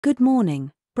Good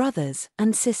morning, brothers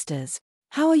and sisters.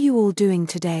 How are you all doing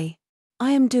today?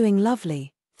 I am doing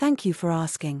lovely, thank you for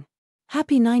asking.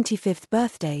 Happy 95th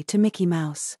birthday to Mickey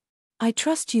Mouse. I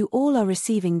trust you all are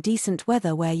receiving decent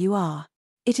weather where you are.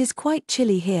 It is quite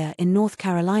chilly here in North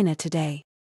Carolina today.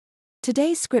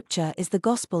 Today's scripture is the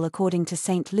Gospel according to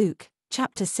St. Luke,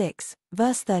 chapter 6,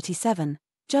 verse 37.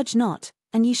 Judge not,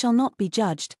 and ye shall not be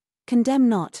judged. Condemn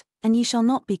not, and ye shall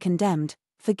not be condemned.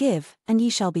 Forgive, and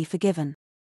ye shall be forgiven.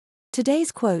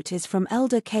 Today's quote is from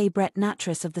Elder K. Brett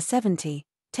Nattrass of the 70,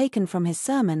 taken from his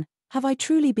sermon, Have I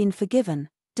Truly Been Forgiven?,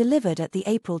 delivered at the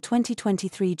April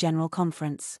 2023 General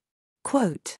Conference.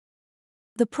 Quote,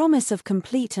 The promise of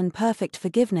complete and perfect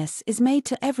forgiveness is made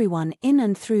to everyone in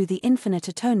and through the infinite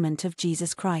atonement of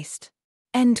Jesus Christ.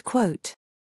 End quote.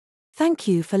 Thank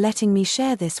you for letting me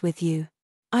share this with you.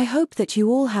 I hope that you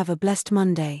all have a blessed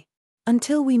Monday.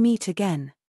 Until we meet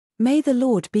again. May the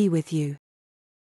Lord be with you.